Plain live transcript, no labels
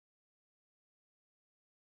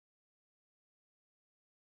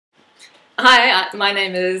Hi, my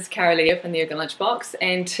name is Carolia from the Yoga Lunchbox,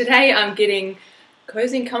 and today I'm getting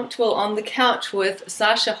cozy and comfortable on the couch with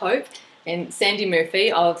Sarsha Hope and Sandi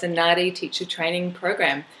Murphy of the Nadi Teacher Training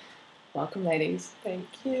Program. Welcome, ladies. Thank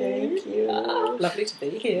you. Thank you. Lovely to be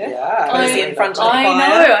here. Yeah, cozy in front of the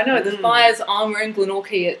fire. I know. The fire's on. We're in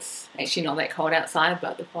Glenorchy. It's actually not that cold outside,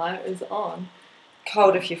 but the fire is on.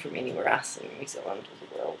 Cold if you're from anywhere else in New Zealand or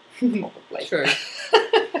the world, probably. True.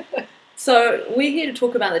 So we're here to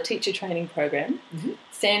talk about the teacher training program. Mm-hmm.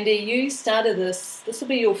 Sandi, you started this will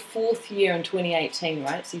be your 4th year in 2018,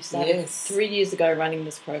 right? So you started 3 years ago running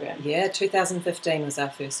this program. Yeah, 2015 was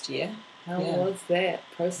our first year. How was that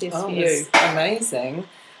process for you? It was amazing.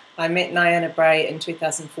 I met Niana Bray in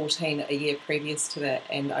 2014, a year previous to that,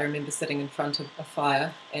 and I remember sitting in front of a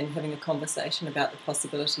fire and having a conversation about the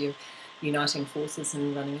possibility of uniting forces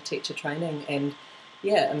and running a teacher training. And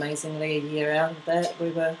yeah, amazingly, a year out of that,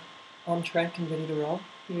 we were on track and ready to roll.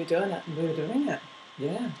 You were doing it. We were doing it,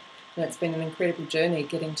 yeah. And it's been an incredible journey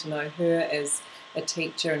getting to know her as a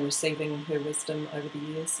teacher and receiving her wisdom over the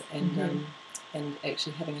years, and and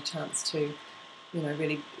actually having a chance to,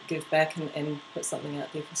 really give back and put something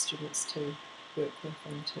out there for students to work with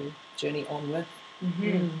and to journey on with.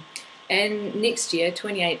 And next year,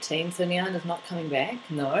 2018, so Niana's not coming back.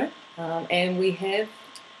 No. And we have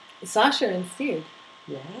Sarsha instead.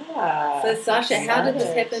 Yeah. So Sarsha, how did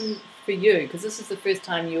this happen for you? Because this is the first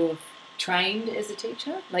time you've trained as a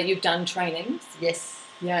teacher. Like, you've done trainings. Yes.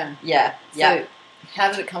 Yeah. Yeah. So how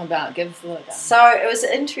did it come about? Give us a lowdown. So it was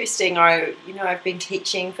interesting. I've been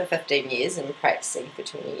teaching for 15 years and practicing for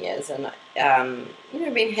 20 years, and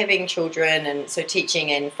been having children, and so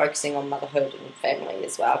teaching and focusing on motherhood and family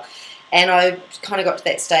as well. And I kind of got to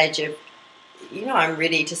that stage of, I'm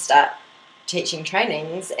ready to start teaching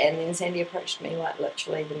trainings, and then Sandi approached me like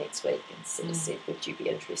literally the next week and sort of said, would you be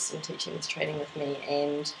interested in teaching this training with me?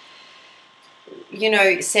 And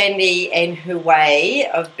Sandi and her way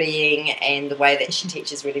of being and the way that she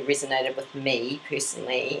teaches really resonated with me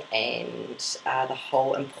personally, and the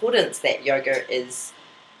whole importance that yoga is.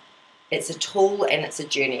 It's a tool and it's a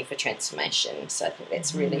journey for transformation. So I think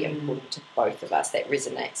that's really important to both of us. That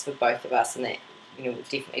resonates for both of us, and that will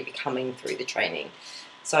definitely be coming through the training.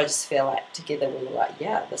 So I just feel like together we were like,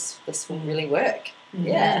 yeah, this will really work.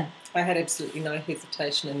 Yeah. I had absolutely no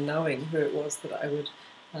hesitation in knowing who it was that I would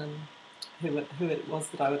who it was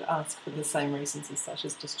that I would ask, for the same reasons as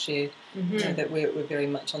Sarsha's just shared. That we're very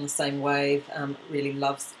much on the same wave. Really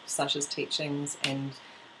love Sarsha's teachings, and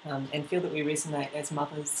feel that we resonate as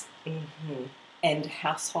mothers and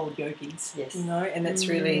household yogis. Yes. And that's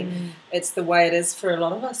really, it's the way it is for a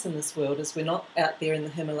lot of us in this world, is we're not out there in the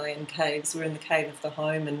Himalayan caves, we're in the cave of the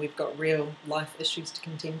home, and we've got real life issues to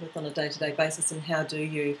contend with on a day-to-day basis. And how do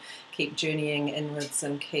you keep journeying inwards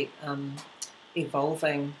and keep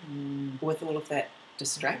evolving with all of that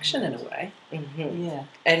distraction in a way? Yeah.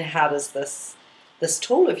 And how does this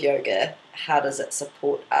tool of yoga, how does it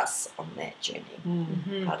support us on that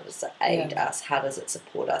journey? How does it aid us? How does it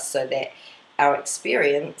support us so that our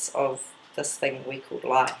experience of this thing we call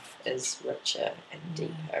life is richer and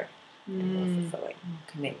deeper and more fulfilling?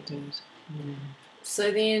 Connected.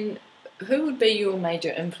 So then, who would be your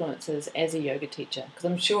major influences as a yoga teacher? Because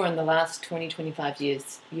I'm sure in the last 20-25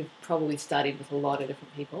 years you've probably studied with a lot of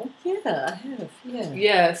different people. Yeah, I have.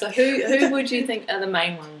 Yeah. So who would you think are the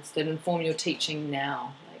main ones that inform your teaching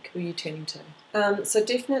now? Like, who are you turning to? So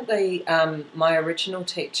definitely my original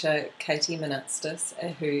teacher, Katie Manatstis,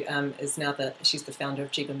 who is now she's the founder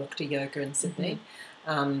of Jiva Mukta Yoga in Sydney.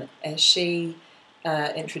 She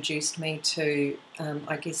introduced me to,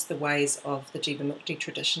 I guess, the ways of the Jiva Mukti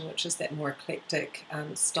tradition, which is that more eclectic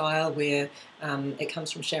style where it comes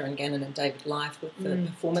from Sharon Gannon and David Life with the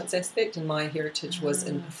performance aspect, and my heritage was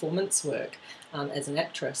in performance work as an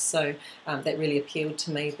actress. So that really appealed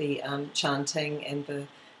to me, the chanting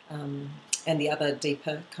and the other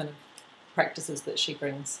deeper kind of practices that she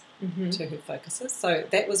brings to her focuses. So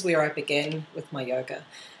that was where I began with my yoga.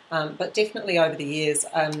 But definitely over the years,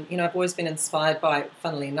 I've always been inspired by,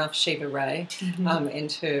 funnily enough, Shiva Ray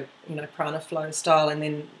and her, prana flow style. And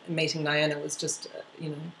then meeting Niana was just,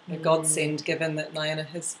 a godsend, given that Niana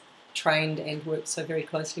has trained and worked so very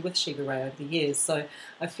closely with Shiva Ray over the years. So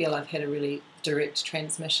I feel I've had a really direct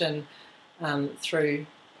transmission through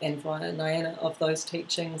and via Niana of those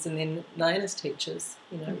teachings, and then Niana's teachers,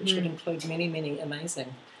 which would include many, many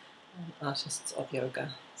amazing artists of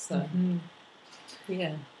yoga. So,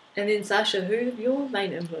 yeah. And then Sarsha, who have your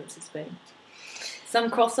main influences been? Some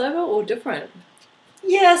crossover or different?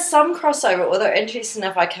 Yeah, some crossover, although interesting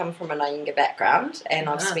enough, I come from an Iyengar background, and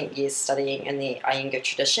I've spent years studying in the Iyengar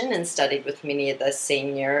tradition and studied with many of the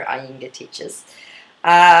senior Iyengar teachers.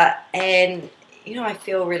 And you know, I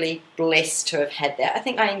feel really blessed to have had that. I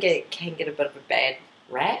think I can get a bit of a bad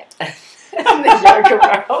rap in the yoga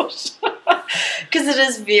world because it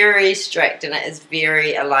is very strict and it is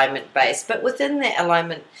very alignment based. But within that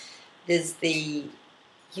alignment, there's the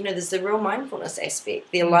there's the real mindfulness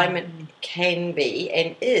aspect. The alignment can be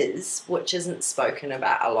and is, which isn't spoken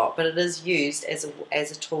about a lot, but it is used as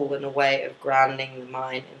a tool and a way of grounding the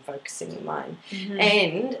mind and focusing the mind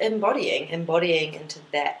and embodying into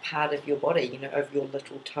that part of your body, of your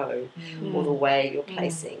little toe or the way you're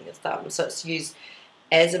placing your thumb. So it's used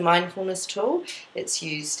as a mindfulness tool, it's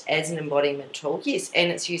used as an embodiment tool, yes,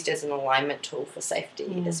 and it's used as an alignment tool for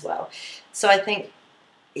safety as well. So I think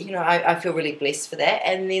I feel really blessed for that.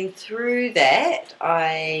 And then through that,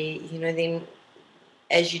 then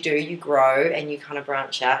as you do, you grow and you kind of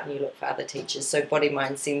branch out and you look for other teachers. So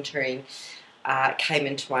body-mind centering came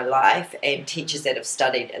into my life, and teachers that have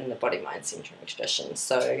studied in the body-mind centering tradition.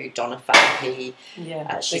 So Donna Farhi,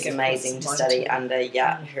 she's amazing to study under,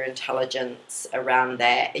 her intelligence around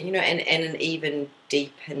that, and an even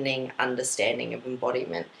deepening understanding of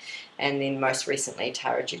embodiment. And then most recently,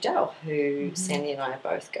 Tara Judell, who Sandi and I are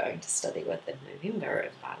both going to study with in November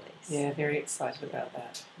in Bali. Yeah, very excited about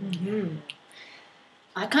that.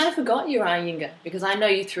 I kind of forgot you were Iyengar because I know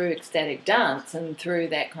you through ecstatic dance and through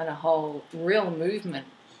that kind of whole real movement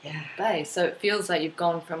base. So it feels like you've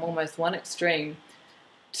gone from almost one extreme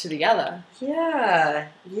to the other. Yeah.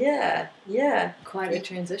 Quite a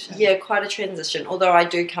transition. Yeah, quite a transition. Although I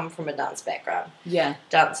do come from a dance background. Yeah.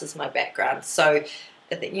 Dance is my background. So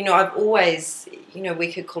I've always,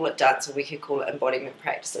 we could call it dance or we could call it embodiment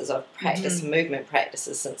practices. I've practiced movement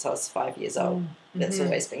practices since I was 5 years old. That's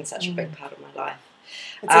always been such a big part of my life.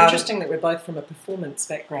 It's interesting that we're both from a performance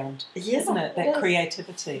background, isn't it? That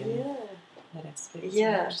creativity and that aspect.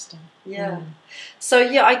 Interesting. Yeah. So,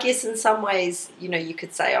 I guess in some ways, you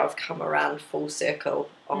could say I've come around full circle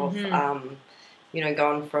of,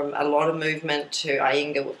 gone from a lot of movement to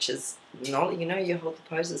Iyengar, which is not, you hold the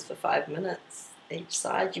poses for 5 minutes each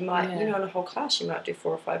side. You might, in a whole class, you might do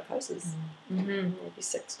 4 or 5 poses. Maybe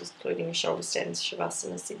 6, including shoulder stands,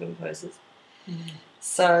 shavasana, 7 poses.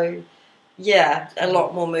 So, a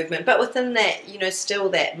lot more movement. But within that, still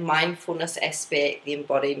that mindfulness aspect, the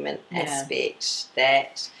embodiment aspect,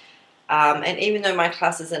 that, and even though my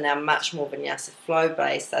classes are now much more Vinyasa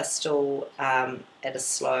flow-based, they're still at a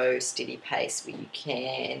slow, steady pace where you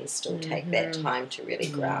can still take that time to really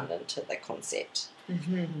ground into the concept.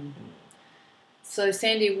 So,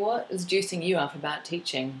 Sandi, what is juicing you up about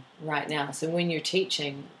teaching right now? So when you're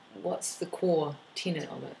teaching, what's the core tenet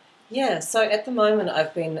of it? Yeah, so at the moment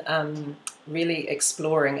I've been really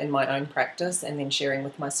exploring in my own practice and then sharing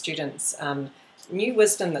with my students new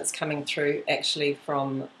wisdom that's coming through actually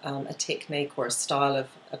from a technique or a style of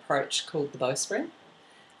approach called the Bowspring.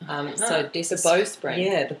 The Bowspring.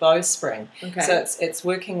 Yeah, the Bowspring. Okay. So it's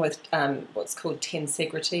working with what's called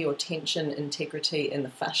tensegrity or tension integrity in the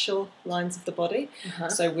fascial lines of the body.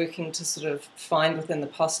 So working to sort of find within the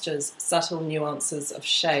postures subtle nuances of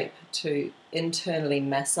shape to internally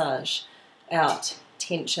massage out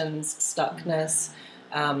tensions, stuckness,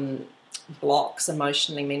 blocks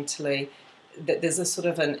emotionally, mentally. That there's a sort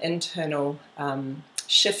of an internal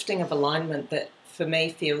shifting of alignment that for me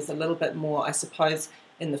feels a little bit more, I suppose,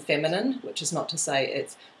 in the feminine, which is not to say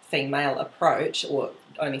it's female approach or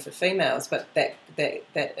only for females, but that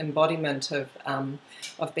embodiment of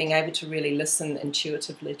being able to really listen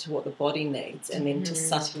intuitively to what the body needs and then to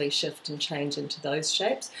subtly shift and change into those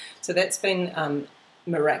shapes. So that's been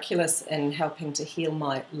miraculous in helping to heal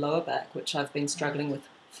my lower back, which I've been struggling with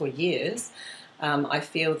for years. I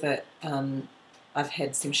feel that I've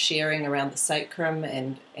had some sharing around the sacrum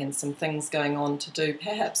and some things going on to do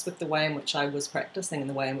perhaps with the way in which I was practicing and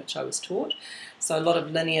the way in which I was taught. So a lot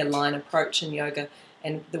of linear line approach in yoga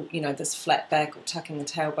and this flat back or tucking the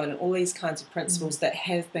tailbone and all these kinds of principles that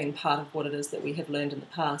have been part of what it is that we have learned in the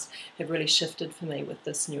past have really shifted for me with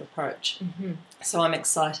this new approach. So I'm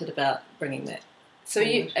excited about bringing that. So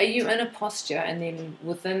are you in a posture and then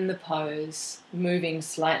within the pose moving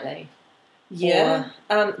slightly? Yeah,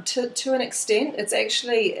 to an extent, it's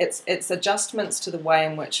actually it's adjustments to the way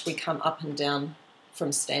in which we come up and down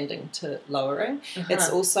from standing to lowering. It's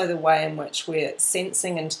also the way in which we're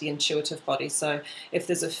sensing into the intuitive body. So if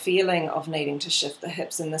there's a feeling of needing to shift the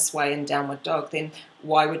hips in this way in downward dog, then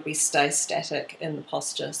why would we stay static in the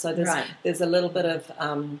posture? So there's a little bit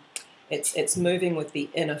of it's moving with the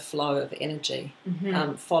inner flow of energy,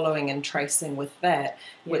 following and tracing with that,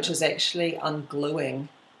 which is actually ungluing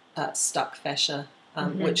stuck fascia,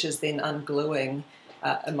 which is then ungluing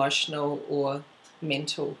emotional or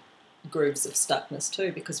mental grooves of stuckness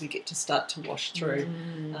too, because we get to start to wash through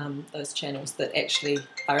those channels that actually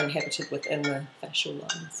are inhabited within the fascial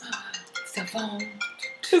lines. Cell phone.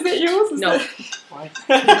 Is that yours? No.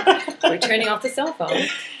 We're turning off the cell phone.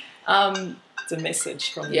 It's a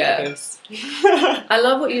message from the Yeah. universe. I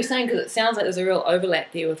love what you're saying, because it sounds like there's a real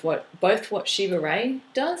overlap there with both what Shiva Ray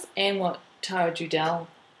does and what Tara Judel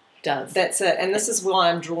does. That's it, and this is why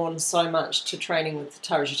I'm drawn so much to training with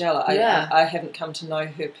Tara Judela. Yeah. I haven't come to know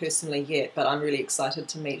her personally yet, but I'm really excited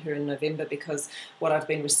to meet her in November, because what I've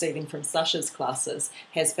been receiving from Sarsha's classes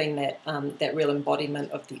has been that real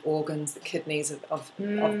embodiment of the organs, the kidneys, of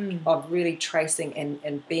really tracing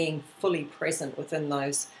and being fully present within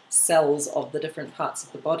those cells of the different parts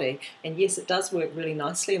of the body. And yes, it does work really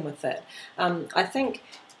nicely with that. I think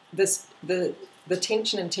the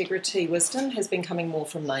tension, integrity, wisdom has been coming more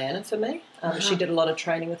from Diana for me. She did a lot of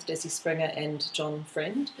training with Desi Springer and John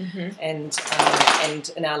Friend, and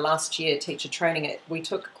in our last year teacher training, we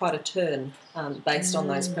took quite a turn based on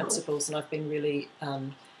those principles, and I've been really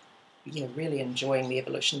really enjoying the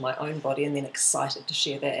evolution of my own body, and then excited to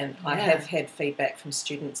share that. And I have had feedback from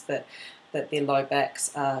students that their low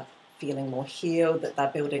backs are feeling more healed, that they're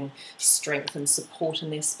building strength and support in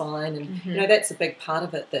their spine, and that's a big part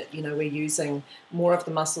of it, that we're using more of the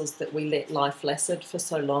muscles that we let lie flaccid for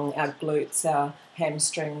so long, our glutes, our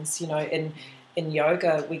hamstrings. In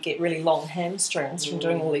yoga we get really long hamstrings from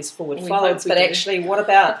doing all these forward folds, but actually what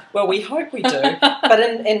about, well, we hope we do, but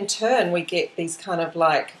in turn we get these kind of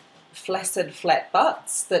like flaccid flat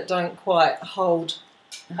butts that don't quite hold.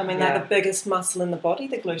 I mean, they're the biggest muscle in the body,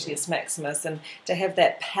 the gluteus maximus, and to have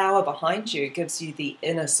that power behind you gives you the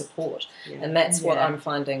inner support, and that's what I'm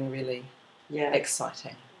finding really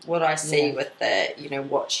exciting. What I see with the,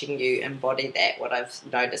 watching you embody that, what I've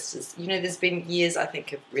noticed is, there's been years, I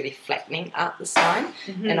think, of really flattening out the spine,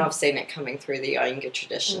 and I've seen it coming through the Iyengar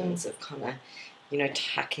traditions of kind of,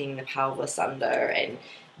 tucking the pelvis under and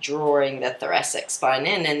drawing the thoracic spine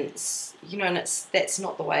in, and, and that's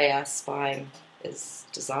not the way our spine is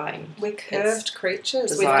designed. We're curved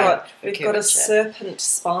creatures. We've designed got a serpent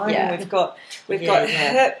spine. We've got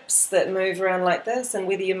hips that move around like this, and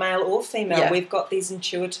whether you're male or female, we've got these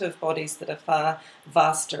intuitive bodies that are far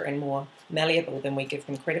vaster and more malleable than we give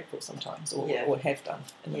them credit for sometimes, or have done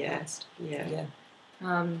in the past.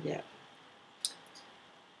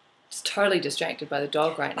 Just totally distracted by the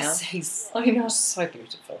dog right now. He's so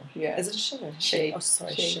beautiful. Yeah. Is it a she? She. Oh,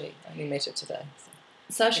 sorry, she. I only met her today.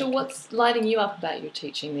 Sarsha, what's lighting you up about your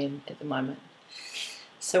teaching then at the moment?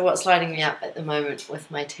 So what's lighting me up at the moment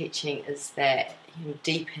with my teaching is that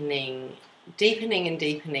deepening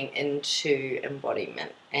into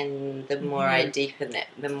embodiment. And the more I deepen that,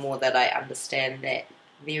 the more that I understand that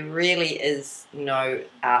there really is no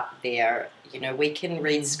out there. We can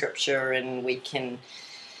read scripture, and we can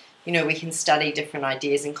study different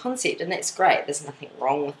ideas and concept, and that's great. There's nothing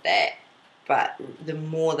wrong with that. But the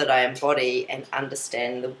more that I embody and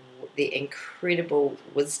understand the incredible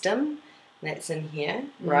wisdom that's in here,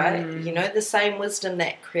 right? The same wisdom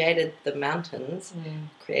that created the mountains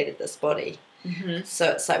created this body. So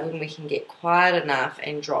it's like when we can get quiet enough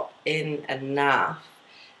and drop in enough,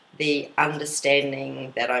 the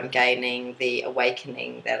understanding that I'm gaining, the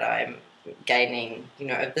awakening that I'm gaining,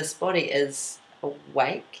 of this body is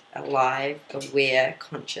awake, alive, aware,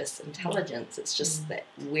 conscious intelligence. It's just that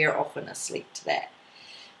we're often asleep to that.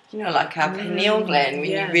 Like our pineal gland, when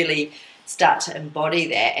you really start to embody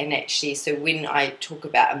that, and actually, so when I talk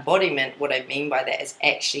about embodiment, what I mean by that is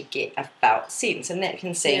actually get a felt sense, and that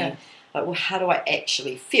can seem like, well, how do I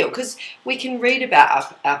actually feel? Because we can read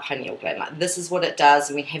about our pineal gland, like this is what it does,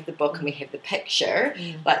 and we have the book and we have the picture,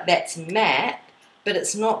 like that's map, but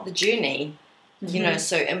it's not the journey.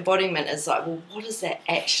 So embodiment is like, well, what does that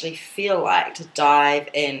actually feel like to dive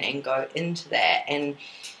in and go into that? And,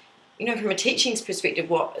 from a teaching's perspective,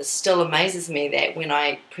 what still amazes me that when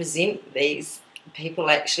I present these, people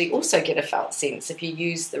actually also get a felt sense if you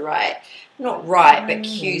use the but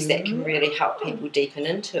cues that can really help people deepen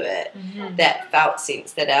into it. That felt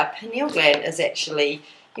sense that our pineal gland is actually,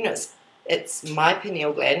 it's my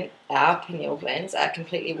pineal gland, our pineal glands are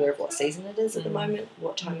completely aware of what season it is at the moment,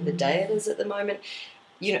 what time of the day it is at the moment.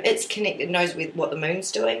 It's connected, knows what the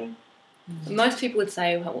moon's doing. Most people would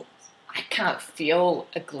say, well, I can't feel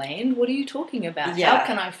a gland. What are you talking about? Yeah. How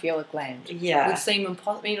can I feel a gland? Yeah. It would seem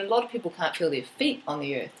impossible. A lot of people can't feel their feet on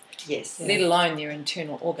the earth. Yes. Let alone their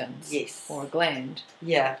internal organs. Yes. Or a gland.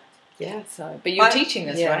 Yeah. Yeah. So, but you're teaching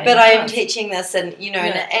this, right? But I am teaching this, and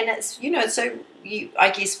and it's so I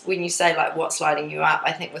guess when you say like what's lighting you up,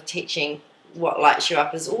 I think with teaching, what lights you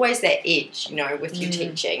up is always that edge, with your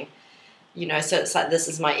teaching. you know, so it's like, this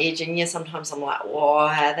is my edge, and sometimes I'm like, whoa,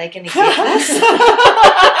 are they going to get this?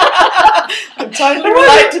 I'm totally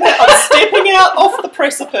relate to that. I'm stepping out off the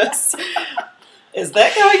precipice. Is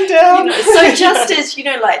that going down? You know, so just as, you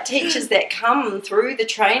know, like teachers that come through the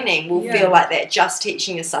training will feel like that just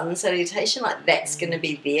teaching a sun salutation, like that's going to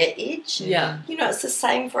be their edge. Yeah. You know, it's the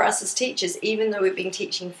same for us as teachers, even though we've been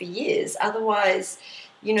teaching for years. Otherwise,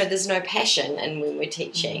 you know, there's no passion in when we're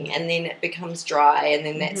teaching, and then it becomes dry, and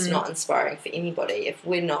then that's not inspiring for anybody. If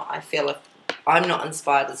we're not, I feel if I'm not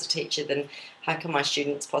inspired as a teacher, then how can my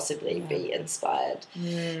students possibly be inspired?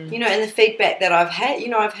 You know, and the feedback that I've had, you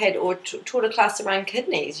know, I've had or taught a class around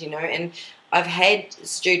kidneys, you know, and I've had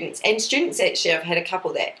students actually, I've had a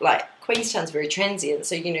couple that, like, Queenstown's very transient,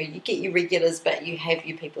 so, you know, you get your regulars, but you have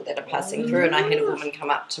your people that are passing through, and I had a woman come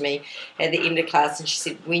up to me at the end of class, and she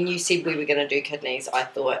said, when you said we were going to do kidneys, I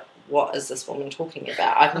thought, what is this woman talking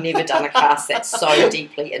about? I've never done a class that's so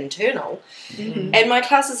deeply internal. And my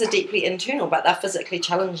classes are deeply internal, but they're physically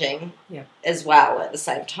challenging as well at the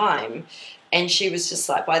same time. And she was just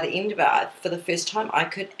like, by the end of it, for the first time, I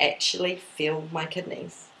could actually feel my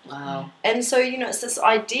kidneys. Wow. And so, you know, it's this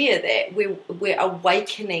idea that we're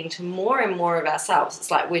awakening to more and more of ourselves. It's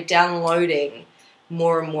like we're downloading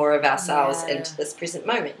more and more of ourselves into this present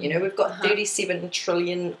moment. You know, we've got 37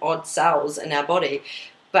 trillion odd cells in our body,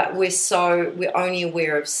 but we're only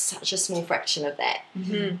aware of such a small fraction of that.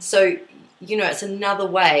 So, you know, it's another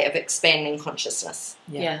way of expanding consciousness.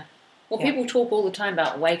 Yeah. Well, people talk all the time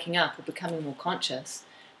about waking up or becoming more conscious,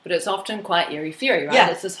 but it's often quite airy-fairy,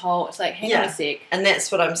 right? It's this whole, it's like, hang on a sec. And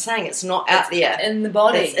that's what I'm saying. It's not out there. In the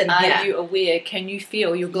body. It's Are you aware? Can you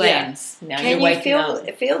feel your glands? Now Can you're you waking up.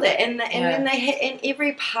 feel that? And then and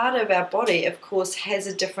every part of our body, of course, has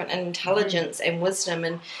a different intelligence and wisdom.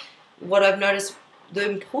 And what I've noticed, the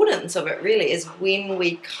importance of it really is when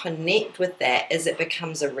we connect with that, is it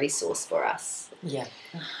becomes a resource for us.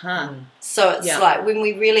 So it's like when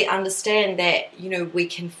we really understand that, you know, we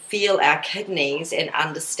can feel our kidneys and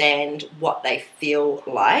understand what they feel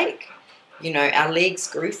like. You know, our legs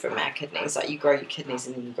grew from our kidneys. Like, you grow your kidneys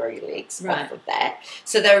and then you grow your legs off of that.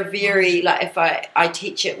 So they're very, like, if I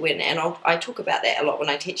teach it I talk about that a lot when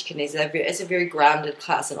I teach kidneys. It's a very grounded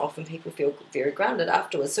class, and often people feel very grounded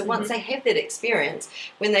afterwards. So once they have that experience,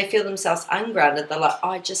 when they feel themselves ungrounded, they're like,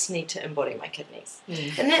 I just need to embody my kidneys.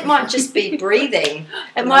 And that might just be breathing.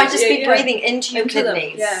 It might just be breathing into your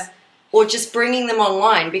kidneys. Or just bringing them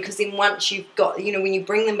online, because then once you've got, you know, when you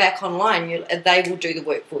bring them back online, they will do the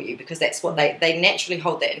work for you, because that's what they naturally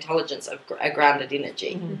hold, that intelligence of a grounded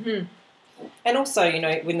energy. And also, you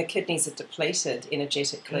know, when the kidneys are depleted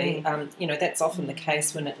energetically, you know, that's often the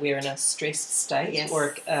case when we're in a stressed state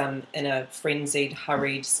or in a frenzied,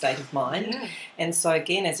 hurried state of mind. And so,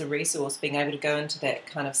 again, as a resource, being able to go into that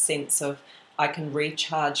kind of sense of, I can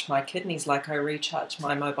recharge my kidneys like I recharge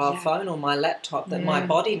my mobile phone or my laptop, that my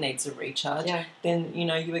body needs a recharge, then, you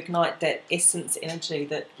know, you ignite that essence energy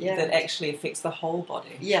that actually affects the whole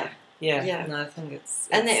body. No, I think it's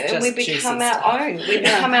and we become our own. We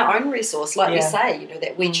become our own resource, like you say, you know,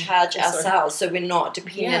 that we charge ourselves, so we're not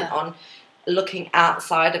dependent on looking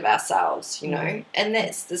outside of ourselves, you know. And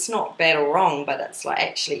that's not bad or wrong, but it's like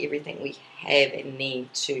actually everything we have and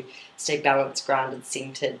need to stay balanced, grounded,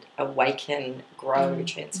 centered, awaken, grow,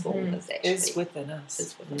 transform is within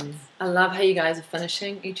us. I love how you guys are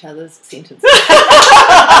finishing each other's sentences.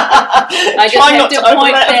 I just have to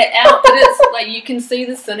point that out, that it's like you can see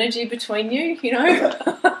the synergy between you, you know.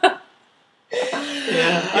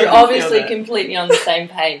 You're obviously completely on the same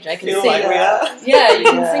page. I can see like we are. you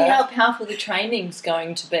can see how powerful the training's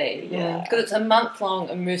going to be. Because it's a month-long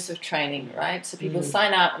immersive training, right? So people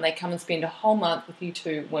sign up and they come and spend a whole month with you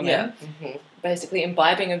two women, basically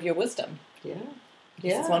imbibing of your wisdom.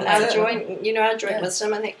 Our joint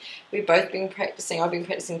wisdom. I think we've both been practicing. I've been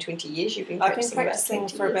practicing 20 years. You've been practicing,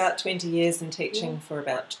 for about 20 years and teaching for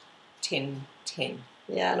about 10.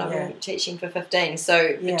 Yeah, and I've been teaching for 15.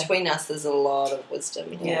 So between us, there's a lot of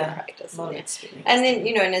wisdom here and practice. And then,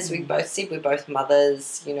 you know, and as we both said, we're both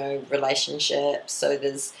mothers, you know, relationships. So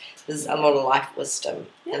there's a lot of life wisdom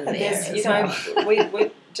in there. You know,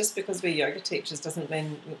 we just because we're yoga teachers doesn't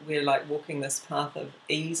mean we're like walking this path of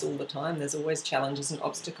ease all the time. There's always challenges and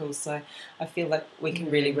obstacles. So I feel like we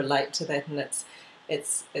can really relate to that, and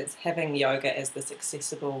it's having yoga as this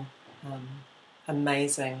accessible,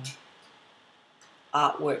 amazing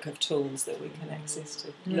artwork of tools that we can access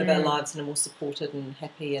to live our lives in a more supported and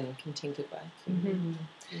happy and contented way.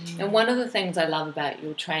 And one of the things I love about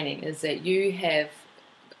your training is that you have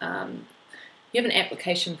an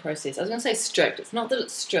application process. I was going to say strict. It's not that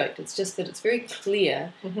it's strict. It's just that it's very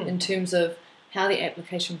clear in terms of how the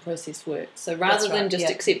application process works. So rather That's right, than just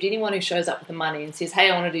yeah. accept anyone who shows up with the money and says, hey,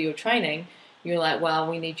 I want to do your training, you're like, well,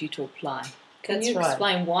 we need you to apply. Can That's you right.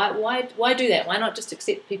 explain why do that? Why not just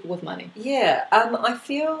accept people with money? Yeah, I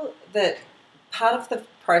feel that part of the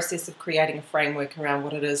process of creating a framework around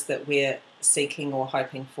what it is that we're seeking or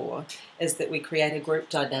hoping for is that we create a group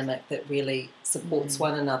dynamic that really supports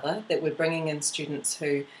one another, that we're bringing in students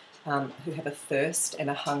who have a thirst and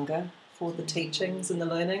a hunger for the teachings and the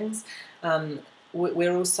learnings.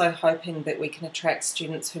 We're also hoping that we can attract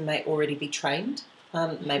students who may already be trained.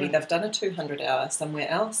 Maybe they've done a 200-hour somewhere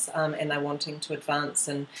else and they're wanting to advance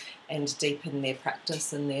and deepen their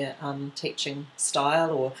practice and their teaching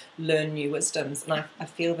style or learn new wisdoms. And I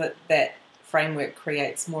feel that framework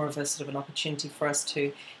creates more of a sort of an opportunity for us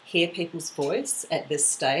to hear people's voice at this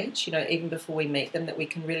stage, even before we meet them, that we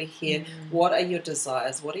can really hear what are your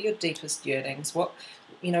desires, what are your deepest yearnings, what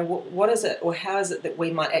is it or how is it that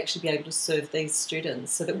we might actually be able to serve these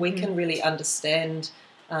students so that we can really understand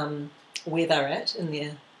where they're at in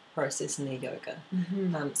their process and their yoga,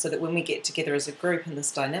 so that when we get together as a group in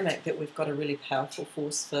this dynamic that we've got a really powerful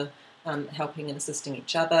force for helping and assisting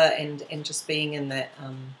each other and just being in that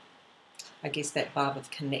I guess that vibe of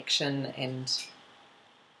connection and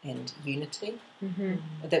unity,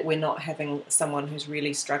 that we're not having someone who's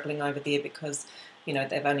really struggling over there because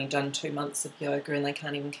they've only done 2 months of yoga and they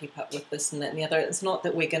can't even keep up with this and that and the other. It's not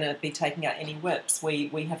that we're going to be taking out any whips. We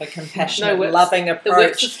have a compassionate, loving approach. The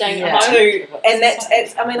whips are staying at home. And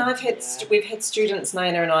that's I mean, we've had students,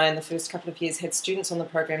 Naina and I, in the first couple of years, had students on the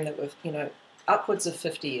program that were, upwards of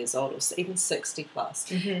 50 years old or even 60 plus.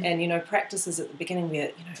 And, practices at the beginning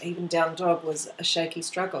where, even down dog was a shaky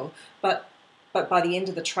struggle. But by the end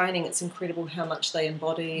of the training, it's incredible how much they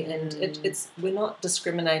embody, and we're not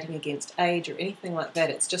discriminating against age or anything like that.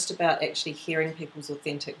 It's just about actually hearing people's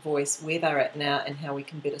authentic voice, where they're at now, and how we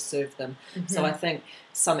can better serve them. So I think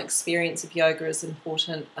some experience of yoga is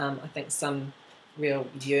important. I think some real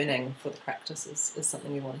yearning for the practice is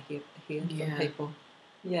something we want to hear from people.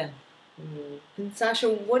 Yeah. And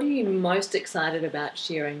Sarsha, what are you most excited about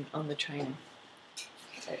sharing on the training?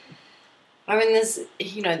 I mean,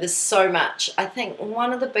 there's so much. I think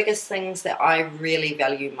one of the biggest things that I really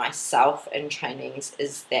value myself in trainings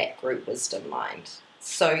is that group wisdom mind.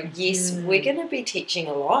 So yes, we're going to be teaching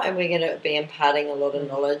a lot and we're going to be imparting a lot of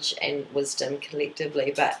knowledge and wisdom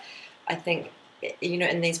collectively. But I think,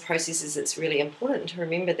 in these processes, it's really important to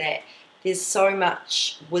remember that there's so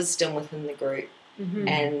much wisdom within the group.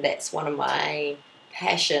 And that's one of my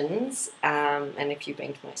passions, and if you've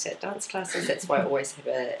been to my set dance classes, that's why I always have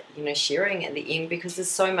a sharing at the end, because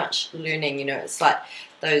there's so much learning. It's like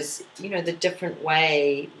those the different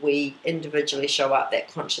way we individually show up, that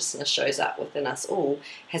consciousness shows up within us all,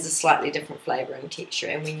 has a slightly different flavour and texture,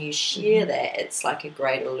 and when you share that, it's like a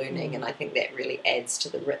greater learning. And I think that really adds to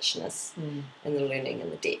the richness and the learning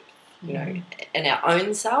and the depth in our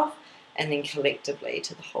own self, and then collectively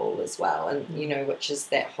to the whole as well. And, which is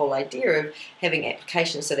that whole idea of having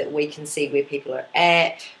applications so that we can see where people are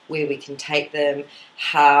at, where we can take them,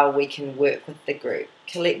 how we can work with the group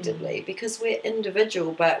collectively, because we're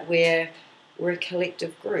individual, but we're a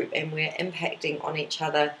collective group and we're impacting on each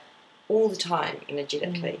other all the time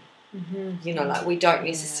energetically. Like we don't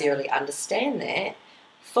necessarily understand that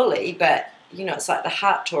fully, but it's like the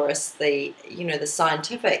heart torus, the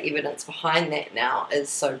scientific evidence behind that now is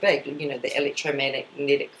so big. The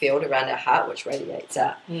electromagnetic field around our heart, which radiates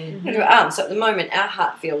out into our arms. So at the moment, our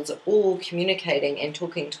heart fields are all communicating and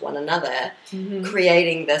talking to one another,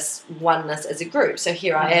 creating this oneness as a group. So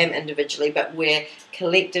here I am individually, but we're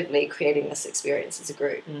collectively creating this experience as a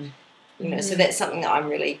group. So that's something that I'm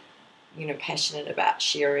really, passionate about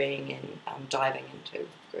sharing and diving into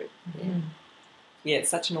the group. Yeah,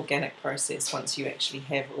 it's such an organic process once you actually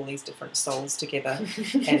have all these different souls together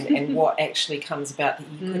and what actually comes about that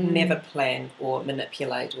you could never plan or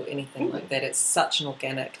manipulate or anything like that. It's such an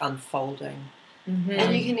organic unfolding.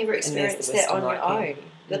 And you can never experience that on your own.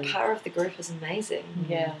 The power of the group is amazing.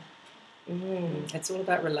 Yeah. It's all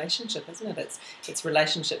about relationship, isn't it? It's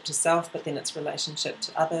relationship to self, but then it's relationship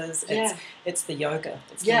to others. It's the yoga.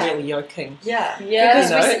 It's the real yoking. Because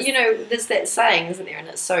there's that saying, isn't there? And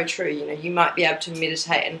it's so true. You might be able to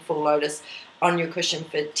meditate in full lotus on your cushion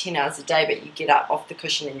for 10 hours a day, but you get up off the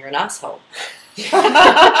cushion and you're an asshole.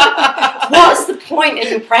 What's the point in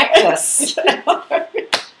your practice?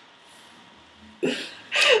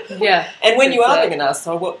 And when you are being an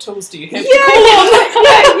asshole, what tools do you have?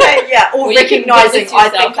 Or well, recognising I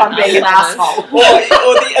think I'm being an asshole.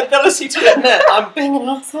 or the ability to admit I'm being an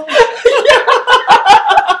asshole.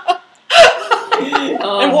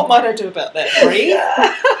 And what might I do about that? Breathe.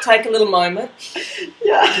 Take a little moment.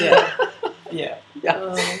 Yeah.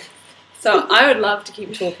 So I would love to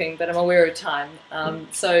keep talking, but I'm aware of time.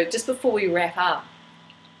 So just before we wrap up,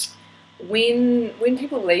 when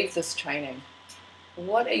people leave this training,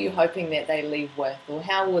 what are you hoping that they leave with, or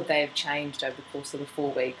how would they have changed over the course of the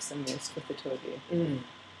 4 weeks immersed with the two of you?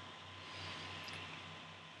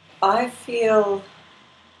 I feel,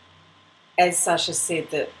 as Sarsha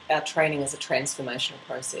said, that our training is a transformational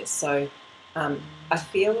process. So I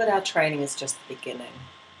feel that our training is just the beginning,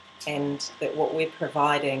 and that what we're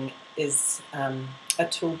providing is a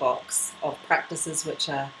toolbox of practices which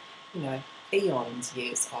are, eons,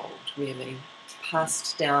 years old, really,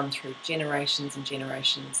 passed down through generations and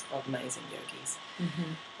generations of amazing yogis.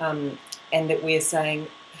 And that we're saying,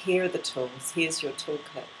 here are the tools, here's your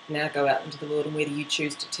toolkit, now go out into the world, and whether you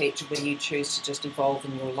choose to teach or whether you choose to just evolve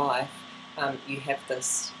in your life, you have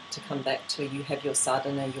this to come back to, you have your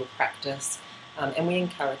sadhana, your practice, and we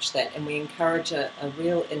encourage that, and we encourage a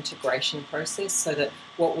real integration process, so that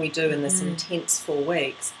what we do in this intense 4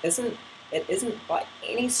 weeks isn't by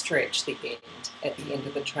any stretch the end at the end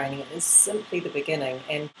of the training. It is simply the beginning.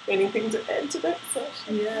 And anything to add to that,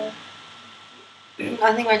 Sarsha? Yeah.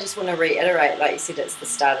 I think I just want to reiterate, like you said, it's the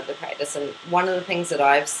start of the practice, and one of the things that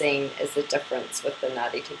I've seen is the difference with the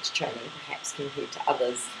Nadi teacher training perhaps compared to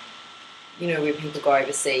others. Where people go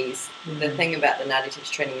overseas, the thing about the Nadi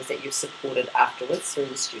teacher training is that you're supported afterwards through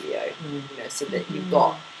the studio, so that you've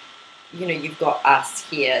got us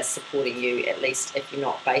here supporting you, at least if you're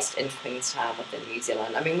not based in Queenstown within New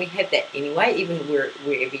Zealand. I mean, we have that anyway, even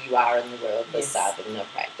wherever you are in the world, the sadhana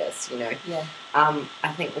practice,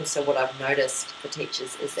 I think also what I've noticed for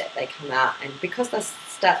teachers is that they come out, and because they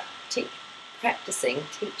start practicing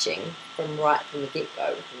teaching from the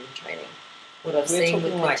get-go within the training, what I've seen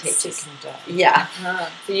with the teachers. Yeah.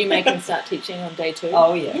 So you make them start teaching on day 2?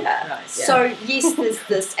 Oh, yeah. Yeah. Right, yeah. So, yes, there's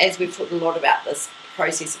this, as we've talked a lot about this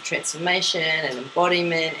process of transformation and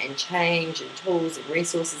embodiment and change and tools and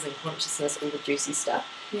resources and consciousness, all the juicy stuff.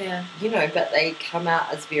 Yeah. But they come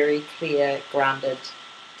out as very clear, grounded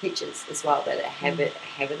teachers as well, that have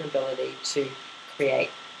an ability to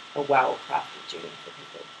create a well-crafted journey for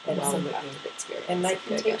people, a well-crafted experience. And they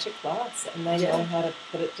can teach a class, and they know how to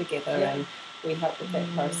put it together, and we help with that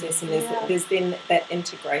process. And there's then that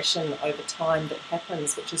integration over time that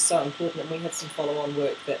happens, which is so important. And we have some follow-on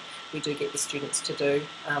work that we do get the students to do,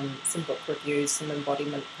 some book reviews, some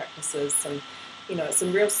embodiment practices,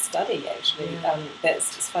 some real study, actually. That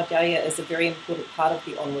Svadhyaya is a very important part of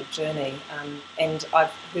the onward journey, and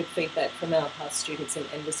I've heard feedback from our past students, and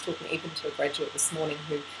was talking even to a graduate this morning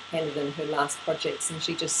who handed in her last projects, and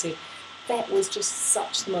she just said that was just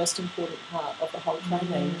such the most important part of the whole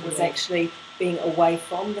training, was actually being away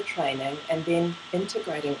from the training and then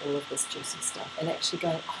integrating all of this juicy stuff and actually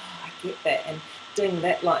going, I get that, and doing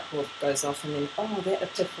that light bulb goes off, and then, that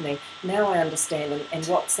epiphany, now I understand, and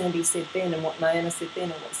what Sandi said then, and what Naina said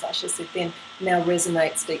then, and what Sarsha said then, now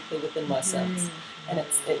resonates deeply within myself, and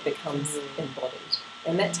it becomes embodied.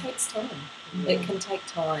 And that takes time. It can take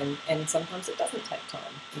time, and sometimes it doesn't take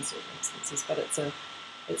time in certain instances, but it's a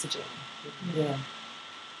journey. Yeah.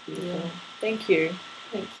 Beautiful. Thank you.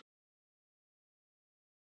 Thank you.